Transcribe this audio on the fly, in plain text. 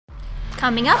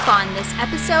Coming up on this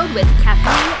episode with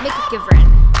Kathleen McGivern.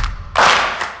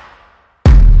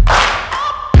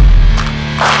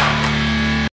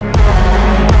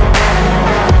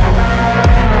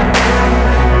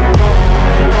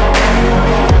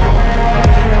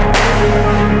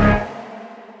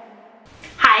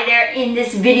 Hi there, in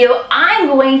this video I'm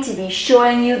going to be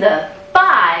showing you the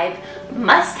 5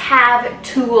 must-have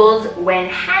tools when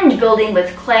hand building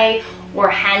with clay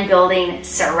or hand building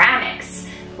ceramics.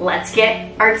 Let's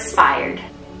get inspired.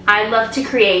 I love to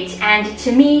create, and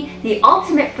to me, the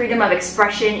ultimate freedom of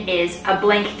expression is a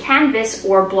blank canvas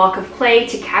or block of clay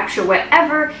to capture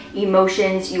whatever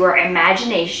emotions your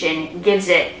imagination gives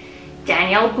it.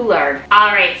 Danielle Boulard.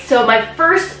 Alright, so my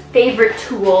first favorite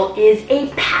tool is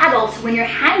a paddle. So when you're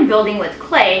hand building with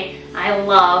clay, I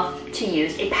love to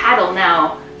use a paddle.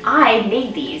 Now, I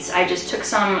made these. I just took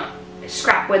some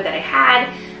scrap wood that I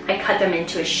had, I cut them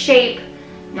into a shape,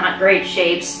 not great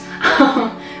shapes,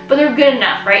 but they're good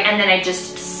enough, right? And then I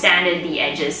just sanded the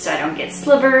edges so I don't get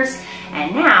slivers.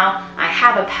 And now I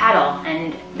have a paddle,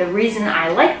 and the reason I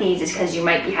like these is because you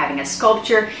might be having a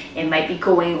sculpture, it might be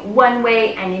going one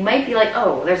way, and you might be like,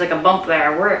 oh, there's like a bump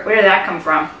there, where did that come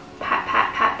from? Pat,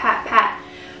 pat, pat, pat, pat,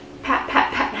 pat,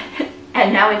 pat, pat,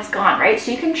 and now it's gone, right? So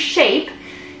you can shape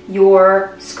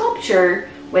your sculpture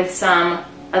with some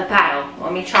a paddle.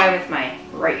 Let me try with my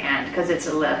right hand because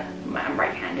I'm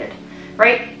right-handed,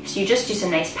 right? So you just do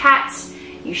some nice pats,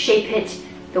 you shape it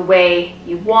the way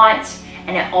you want,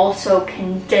 and it also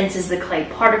condenses the clay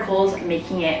particles,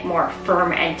 making it more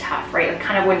firm and tough, right? Like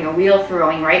kind of when you're wheel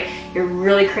throwing, right? You're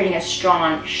really creating a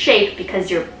strong shape because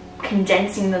you're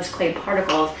condensing those clay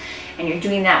particles, and you're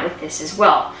doing that with this as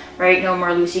well, right? No more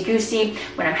loosey-goosey.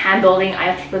 When I'm hand building,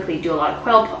 I typically do a lot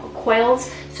of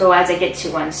coils, so as I get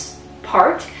to one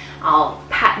part, I'll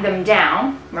pat them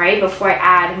down, right, before I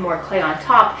add more clay on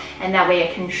top, and that way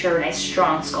I can ensure a nice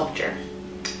strong sculpture.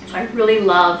 So I really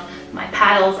love my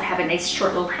paddles. I have a nice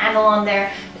short little handle on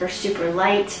there. They're super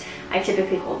light. I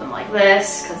typically hold them like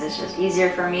this because it's just easier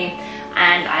for me,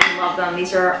 and I love them.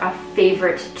 These are a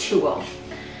favorite tool.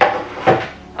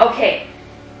 Okay,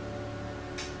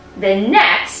 the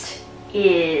next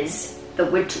is the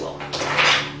wood tool.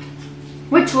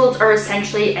 Wood tools are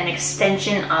essentially an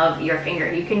extension of your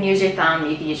finger. You can use your thumb,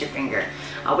 you can use your finger,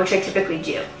 which I typically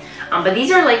do. But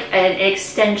these are like an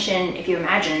extension, if you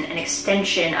imagine, an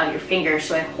extension of your finger.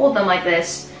 So I hold them like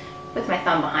this with my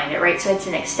thumb behind it, right? So it's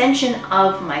an extension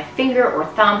of my finger or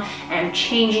thumb, and I'm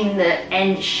changing the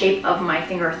end shape of my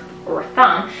finger or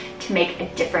thumb to make a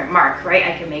different mark, right?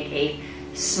 I can make a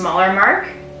smaller mark,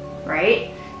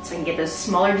 right? So I can get those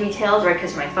smaller details, right?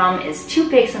 Because my thumb is too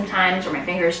big sometimes, or my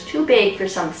finger is too big for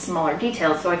some smaller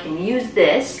details. So I can use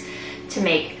this to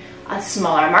make a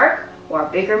smaller mark, or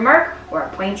a bigger mark, or a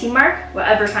pointy mark,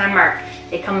 whatever kind of mark.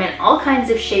 They come in all kinds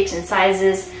of shapes and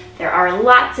sizes. There are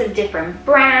lots of different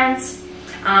brands,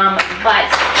 but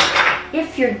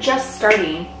if you're just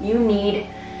starting, you need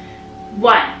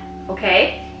one,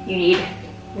 okay? You need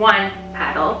one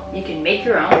paddle. You can make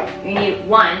your own. You need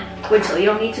one wood tool. You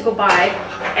don't need to go buy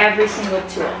every single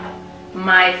tool.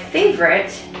 My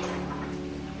favorite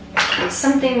is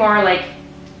something more like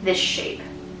this shape.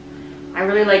 I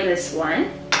really like this one.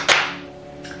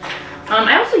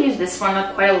 I also use this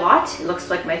one quite a lot. It looks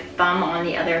like my thumb on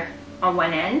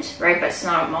one end, right? But it's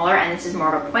not smaller, and this is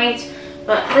more of a point.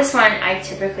 But this one I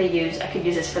typically use. I could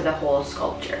use this for the whole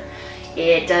sculpture.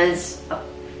 It does a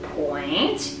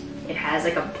point. It has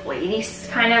like a bladey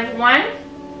kind of one,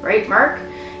 right, mark.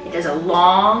 It does a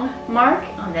long mark.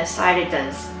 On this side it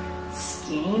does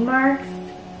skinny marks.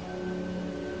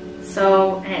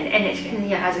 So, and it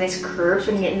has nice curves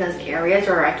when you get in those areas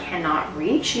where I cannot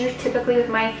reach, typically with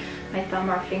my thumb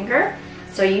or finger.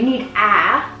 So you need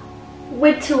a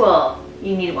wood tool.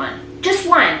 You need one, just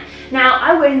one. Now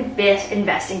I would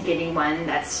invest in getting one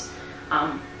that's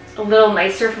a little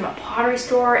nicer from a pottery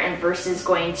store and versus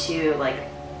going to like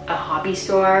a hobby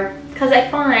store, because I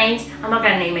find, I'm not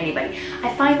gonna name anybody,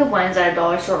 I find the ones at a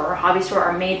dollar store or a hobby store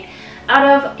are made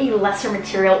out of a lesser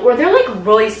material, or they're like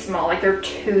really small, like they're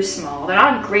too small. They're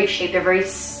not in great shape, they're very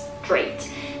straight,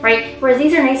 right? Whereas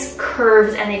these are nice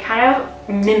curves and they kind of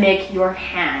mimic your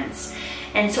hands.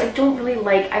 And so I don't really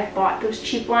like, I've bought those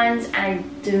cheap ones and I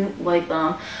didn't like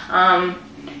them.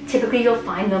 Typically you'll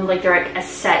find them like they're like a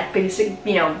set, basic,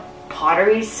 you know,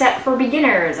 pottery set for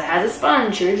beginners. It has a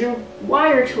sponge, here's your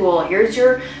wire tool, here's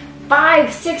your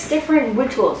 5, 6 different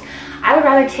wood tools. I would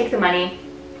rather take the money,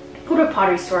 go to a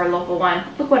pottery store, a local one,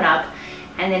 look one up,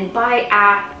 and then buy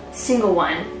a single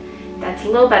one that's a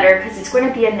little better, because it's going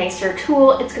to be a nicer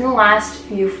tool. It's going to last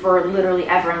you for literally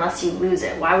ever unless you lose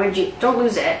it. Why would you? Don't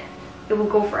lose it. It will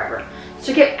go forever.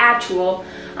 So get a tool.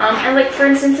 And like for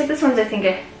instance, like this one's I think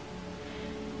a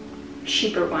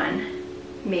cheaper one,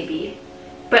 maybe.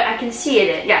 But I can see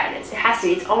it, yeah it is. It has to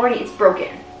be, it's broken.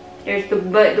 There's the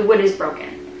wood is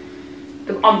broken.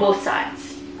 On both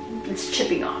sides. It's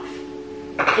chipping off.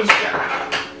 It's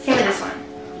sharp. Same with this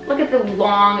one. Look at the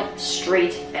long,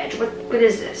 straight edge. What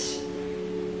is this?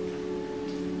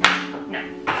 No.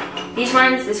 These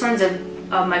ones, this one's a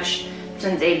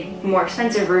more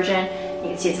expensive version. You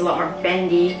can see it's a lot more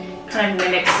bendy. Kind of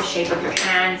mimics the shape of your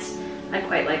hands. I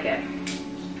quite like it.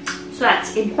 So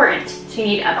that's important. So you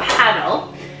need a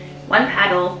paddle, one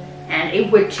paddle, and a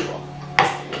wood tool.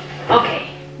 Okay.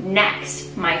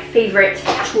 Next, my favorite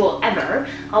tool ever.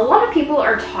 A lot of people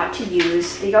are taught to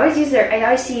use, I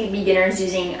always see beginners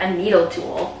using a needle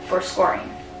tool for scoring.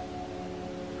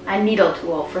 A needle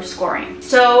tool for scoring.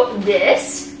 So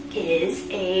this is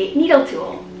a needle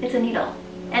tool. It's a needle.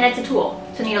 And it's a tool.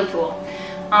 It's a needle tool.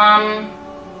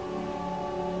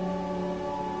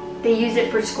 They use it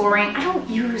for scoring. I don't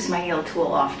use my needle tool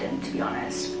often, to be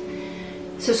honest.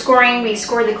 So scoring, we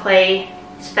score the clay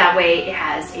so that way it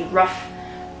has a rough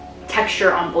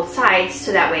texture on both sides,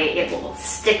 so that way it will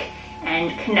stick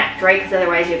and connect, right? Because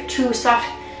otherwise you have two soft,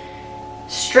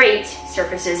 straight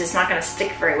surfaces, it's not going to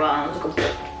stick very well.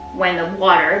 When the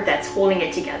water that's holding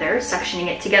it together, suctioning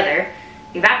it together,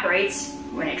 evaporates,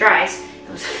 when it dries,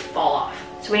 those fall off.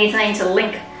 So we need something to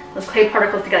link those clay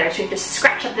particles together. So you have to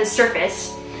scratch up this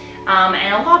surface.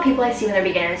 And a lot of people I see when they're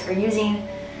beginners are using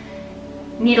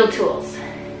needle tools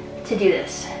to do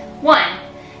this. One,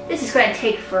 this is going to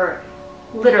take for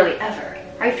literally ever.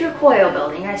 Right? If you're coil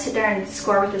building, you're going to sit there and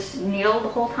score with this needle the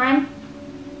whole time.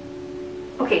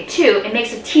 Okay, two, it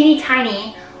makes a teeny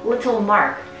tiny little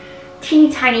mark.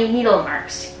 Teeny tiny needle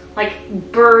marks.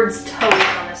 Like birds' toes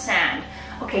on the sand.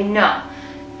 Okay, no.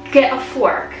 Get a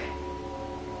fork.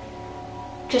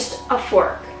 Just a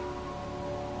fork.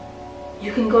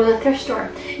 You can go to the thrift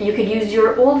store. You could use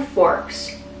your old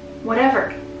forks.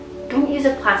 Whatever. Don't use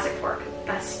a plastic fork.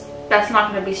 That's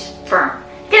not going to be firm.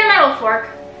 Get a metal fork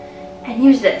and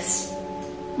use this.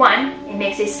 One, it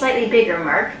makes a slightly bigger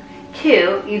mark.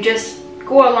 Two, you just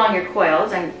go along your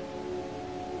coils and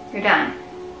you're done.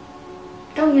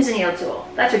 Don't use a needle tool.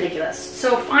 That's ridiculous.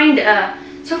 So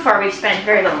so far we've spent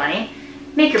very little money.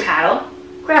 Make your paddle,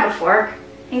 grab a fork,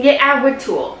 and get a wood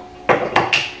tool.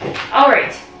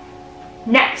 Alright,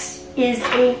 next is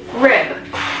a rib.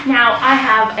 Now I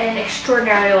have an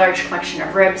extraordinarily large collection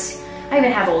of ribs. I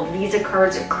even have old Visa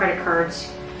cards and credit cards.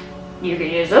 You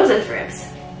can use those as ribs,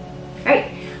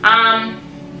 right?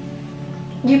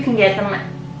 You can get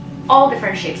them all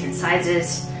different shapes and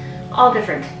sizes, all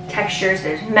different textures.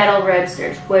 There's metal ribs,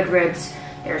 there's wood ribs,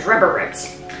 there's rubber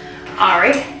ribs. All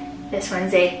right, this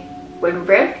one's a wood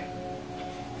rib.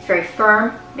 It's very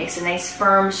firm, makes a nice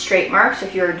firm straight mark. So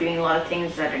if you're doing a lot of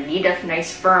things that need a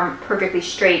nice firm, perfectly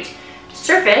straight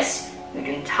surface, you're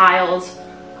doing tiles,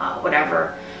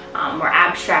 whatever, more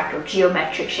abstract or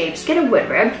geometric shapes, get a wood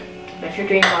rib. But if you're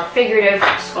doing more figurative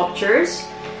sculptures,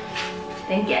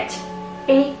 then get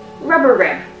a rubber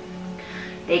rib.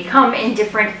 They come in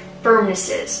different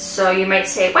firmnesses. So you might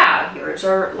say, wow, yours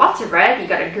are lots of red, you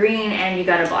got a green and you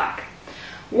got a black.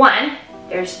 One,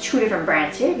 there's two different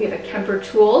brands here. We have a Kemper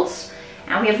Tools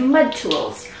and we have Mud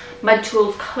Tools. Mud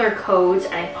Tools color codes,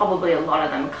 and probably a lot of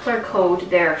them color code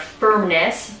their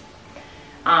firmness.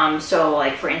 So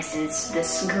like for instance,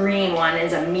 this green one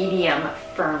is a medium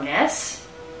firmness,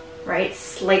 right?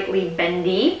 Slightly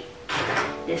bendy.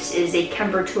 This is a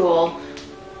Kemper tool.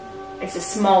 It's a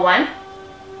small one.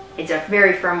 It's a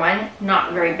very firm one,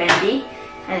 not very bendy.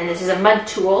 And then this is a mud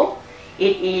tool.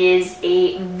 It is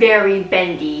a very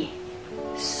bendy,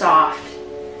 soft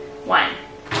one.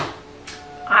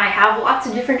 I have lots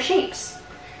of different shapes.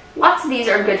 Lots of these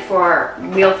are good for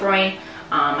wheel throwing.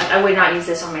 I would not use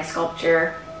this on my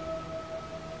sculpture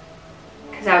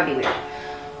because that would be weird.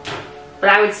 But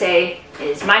I would say it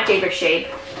is my favorite shape.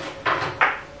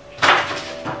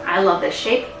 I love this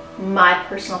shape, my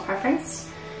personal preference.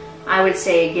 I would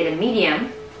say get a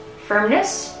medium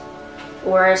firmness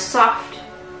or a soft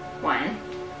one,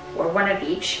 or one of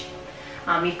each.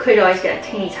 You could always get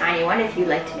a teeny tiny one if you'd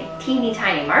like to make teeny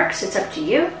tiny marks. It's up to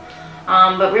you.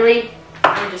 But really,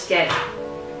 I would just get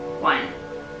one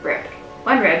rib.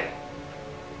 One rib.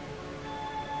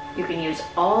 You can use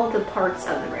all the parts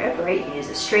of the rib, right? You can use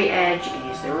the straight edge, you can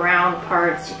use the round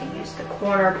parts, you can use the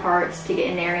corner parts to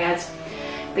get in areas.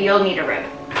 But you'll need a rib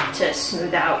to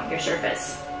smooth out your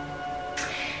surface.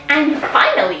 And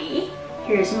finally,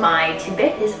 here's my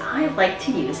tidbit, is I like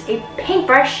to use a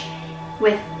paintbrush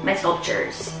with my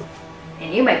sculptures.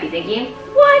 And you might be thinking,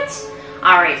 what?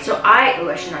 All right, so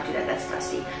I should not do that, that's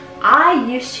dusty. I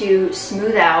used to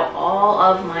smooth out all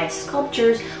of my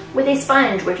sculptures with a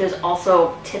sponge, which is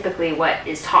also typically what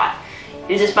is taught.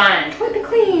 Use a sponge, wipe it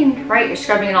clean, right? You're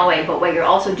scrubbing it all away, but what you're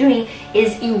also doing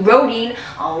is eroding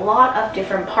a lot of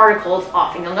different particles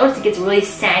off, and you'll notice it gets really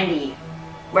sandy,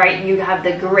 right? You have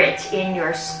the grit in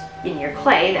your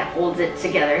clay that holds it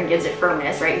together and gives it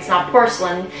firmness, right? It's not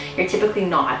porcelain. You're typically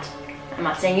not. I'm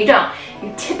not saying you don't.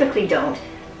 You typically don't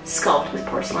sculpt with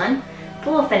porcelain. It's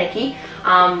a little finicky,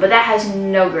 but that has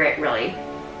no grit really.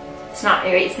 It's not,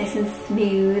 it's nice and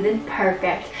smooth and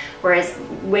perfect. Whereas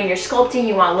when you're sculpting,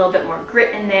 you want a little bit more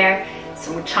grit in there,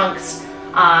 some chunks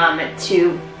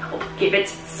to help give it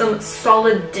some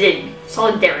solidarity,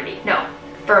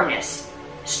 firmness,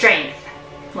 strength.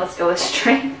 Let's go with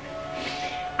strength.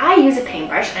 I use a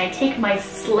paintbrush and I take my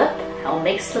slip, I'll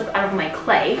make slip out of my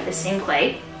clay, the same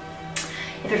clay.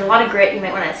 If there's a lot of grit, you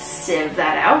might want to sieve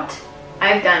that out.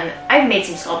 I've made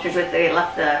some sculptures with it. I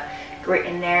left the grit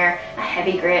in there, a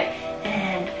heavy grit,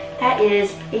 and that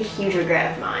is a huge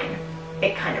regret of mine.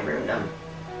 It kind of ruined them.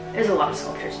 There's a lot of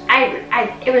sculptures.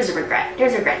 It was a regret.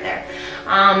 There's a regret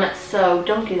there. So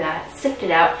don't do that. Sift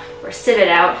it out or sieve it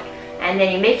out, and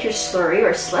then you make your slurry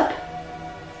or slip,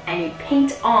 and you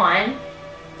paint on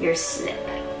your slip.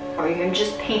 Or you can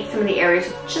just paint some of the areas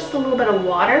with just a little bit of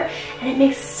water, and it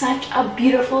makes such a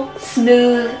beautiful,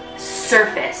 smooth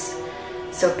surface.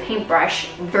 So paintbrush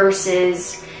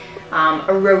versus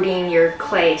eroding your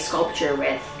clay sculpture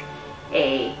with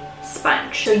a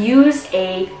sponge. So use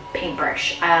a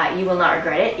paintbrush. You will not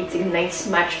regret it. It's a nice,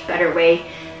 much better way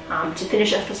to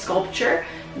finish up a sculpture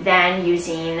than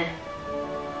using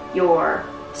your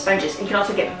sponges. You can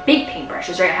also get big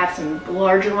paintbrushes, right? I have some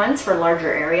larger ones for a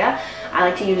larger area. I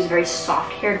like to use very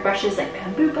soft haired brushes like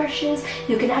bamboo brushes.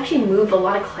 You can actually move a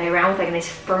lot of clay around with like a nice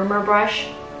firmer brush.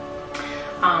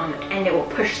 And it will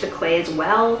push the clay as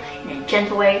well in a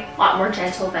gentle way, a lot more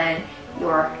gentle than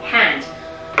your hand.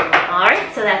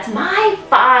 Alright, so that's my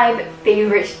 5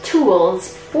 favorite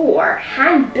tools for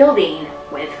hand building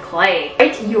with clay.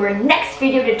 Right, your next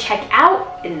video to check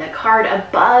out in the card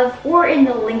above or in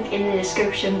the link in the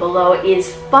description below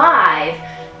is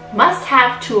 5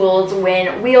 must-have tools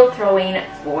when wheel throwing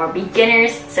for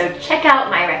beginners. So check out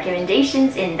my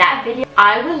recommendations in that video.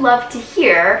 I would love to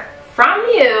hear from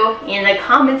you in the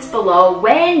comments below.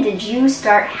 When did you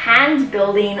start hand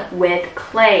building with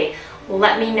clay?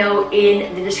 Let me know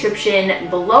in the description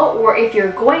below, or if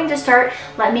you're going to start,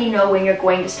 let me know when you're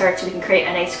going to start so we can create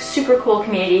a nice super cool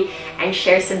community and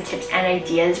share some tips and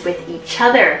ideas with each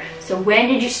other. So when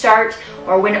did you start,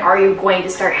 or when are you going to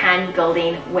start hand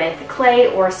building with clay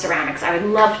or ceramics? I would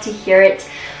love to hear it.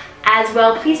 As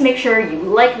well, please make sure you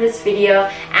like this video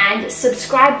and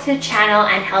subscribe to the channel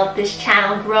and help this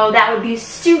channel grow. That would be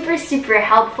super, super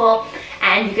helpful.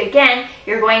 And again,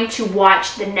 you're going to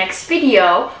watch the next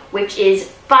video, which is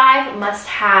 5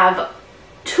 must-have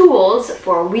tools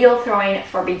for wheel throwing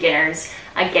for beginners.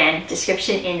 Again,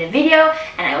 description in the video,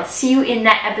 and I will see you in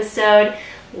that episode.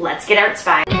 Let's get out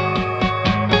inspired.